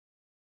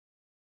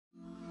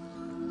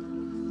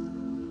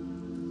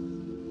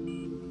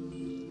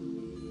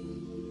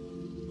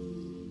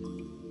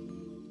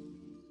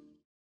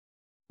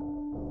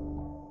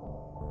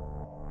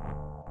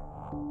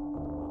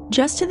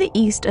Just to the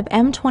east of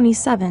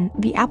M27,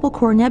 the Apple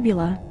Core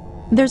Nebula,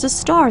 there's a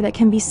star that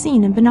can be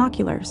seen in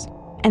binoculars,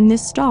 and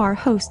this star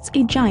hosts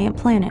a giant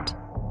planet.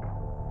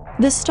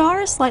 The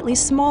star is slightly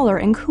smaller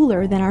and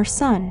cooler than our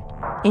Sun.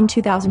 In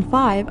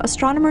 2005,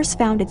 astronomers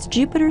found its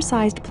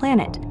Jupiter-sized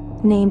planet,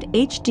 named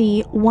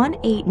HD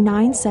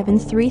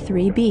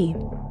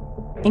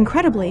 189733b.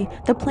 Incredibly,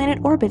 the planet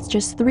orbits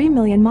just 3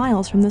 million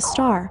miles from the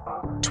star,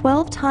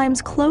 12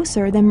 times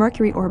closer than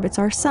Mercury orbits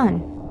our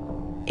Sun.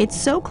 It's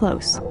so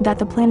close that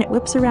the planet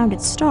whips around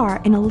its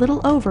star in a little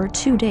over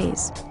 2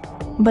 days.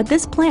 But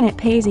this planet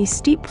pays a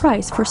steep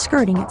price for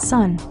skirting its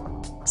Sun.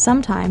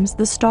 Sometimes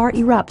the star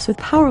erupts with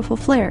powerful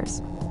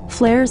flares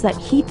that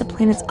heat the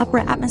planet's upper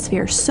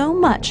atmosphere so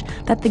much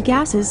that the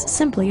gases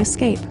simply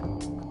escape.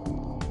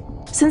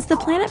 Since the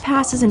planet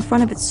passes in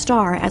front of its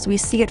star as we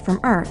see it from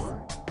Earth,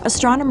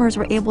 astronomers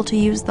were able to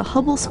use the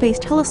Hubble Space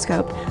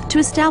Telescope to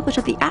establish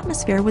that the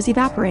atmosphere was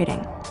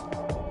evaporating.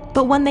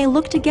 But when they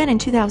looked again in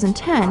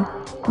 2010,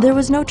 there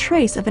was no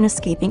trace of an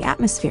escaping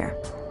atmosphere.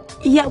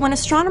 Yet when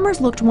astronomers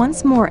looked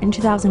once more in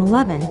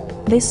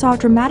 2011, they saw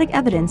dramatic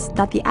evidence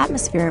that the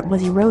atmosphere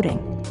was eroding.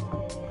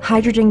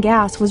 Hydrogen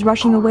gas was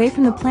rushing away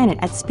from the planet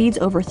at speeds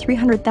over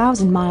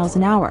 300,000 miles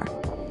an hour.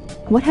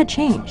 What had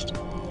changed?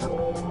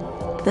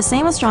 The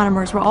same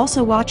astronomers were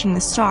also watching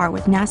the star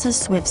with NASA's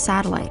SWIFT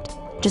satellite.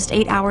 Just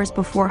 8 hours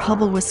before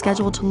Hubble was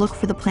scheduled to look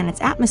for the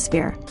planet's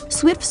atmosphere,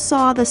 SWIFT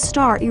saw the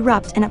star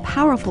erupt in a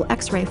powerful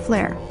X-ray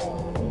flare.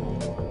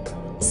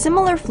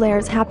 Similar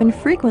flares happen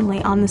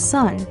frequently on the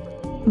Sun,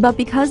 but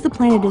because the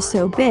planet is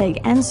so big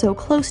and so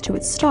close to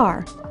its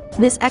star,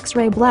 this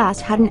X-ray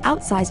blast had an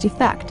outsized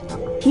effect,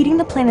 heating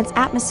the planet's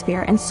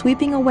atmosphere and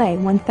sweeping away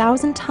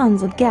 1,000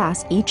 tons of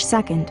gas each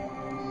second.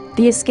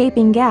 The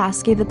escaping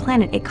gas gave the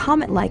planet a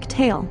comet-like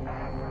tail.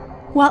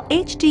 While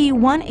HD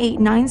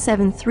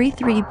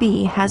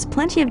 189733b has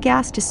plenty of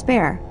gas to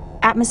spare,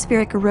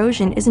 atmospheric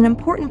erosion is an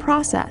important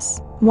process,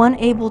 one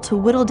able to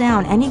whittle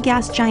down any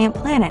gas giant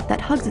planet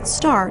that hugs its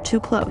star too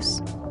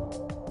close.